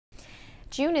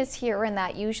June is here, and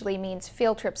that usually means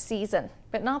field trip season,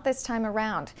 but not this time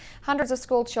around. Hundreds of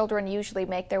school children usually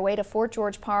make their way to Fort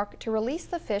George Park to release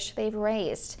the fish they've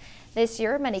raised. This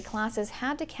year, many classes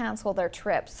had to cancel their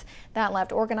trips. That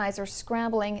left organizers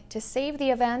scrambling to save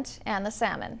the event and the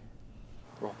salmon.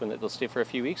 We're hoping that they'll stay for a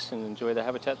few weeks and enjoy the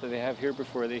habitat that they have here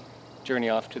before they journey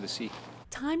off to the sea.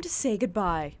 Time to say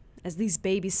goodbye as these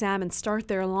baby salmon start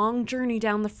their long journey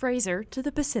down the Fraser to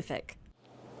the Pacific.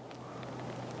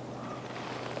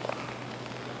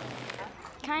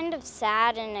 Kind of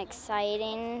sad and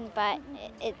exciting, but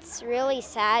it's really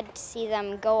sad to see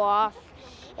them go off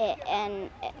and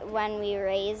when we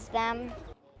raise them.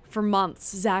 For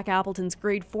months, Zach Appleton's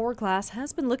grade 4 class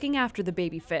has been looking after the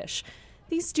baby fish.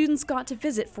 These students got to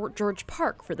visit Fort George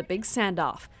Park for the big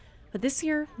send-off. But this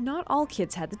year, not all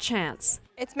kids had the chance.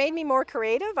 It's made me more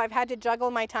creative. I've had to juggle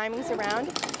my timings around.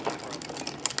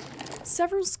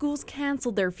 Several schools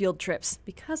canceled their field trips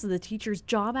because of the teachers'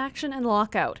 job action and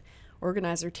lockout.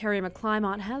 Organizer Terry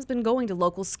McClymont has been going to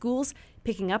local schools,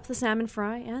 picking up the salmon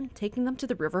fry and taking them to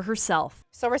the river herself.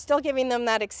 So we're still giving them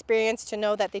that experience to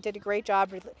know that they did a great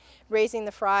job raising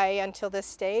the fry until this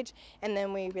stage, and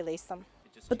then we release them.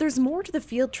 But there's more to the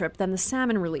field trip than the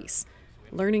salmon release.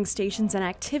 Learning stations and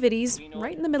activities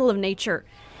right in the middle of nature.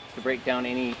 To break down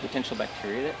any potential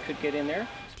bacteria that could get in there.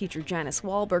 Teacher Janice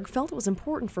Wahlberg felt it was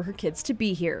important for her kids to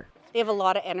be here. They have a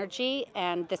lot of energy,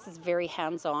 and this is very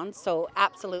hands-on, so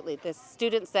absolutely. The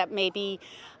students that maybe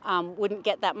wouldn't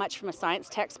get that much from a science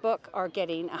textbook are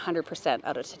getting 100%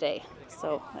 out of today,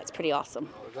 so that's pretty awesome.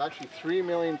 There's actually 3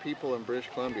 million people in British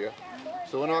Columbia,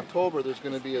 so in October there's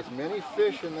going to be as many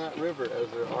fish in that river as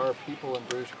there are people in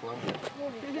British Columbia,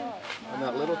 in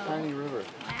that little tiny river.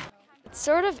 It's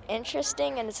sort of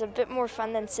interesting, and it's a bit more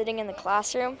fun than sitting in the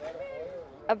classroom,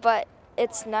 but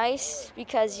it's nice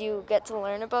because you get to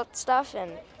learn about stuff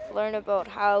and learn about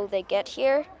how they get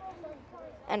here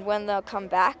and when they'll come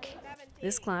back.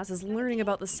 This class is learning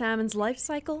about the salmon's life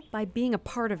cycle by being a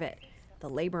part of it. The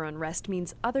labor unrest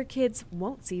means other kids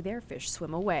won't see their fish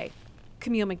swim away.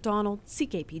 Camille McDonald,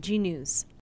 CKPG News.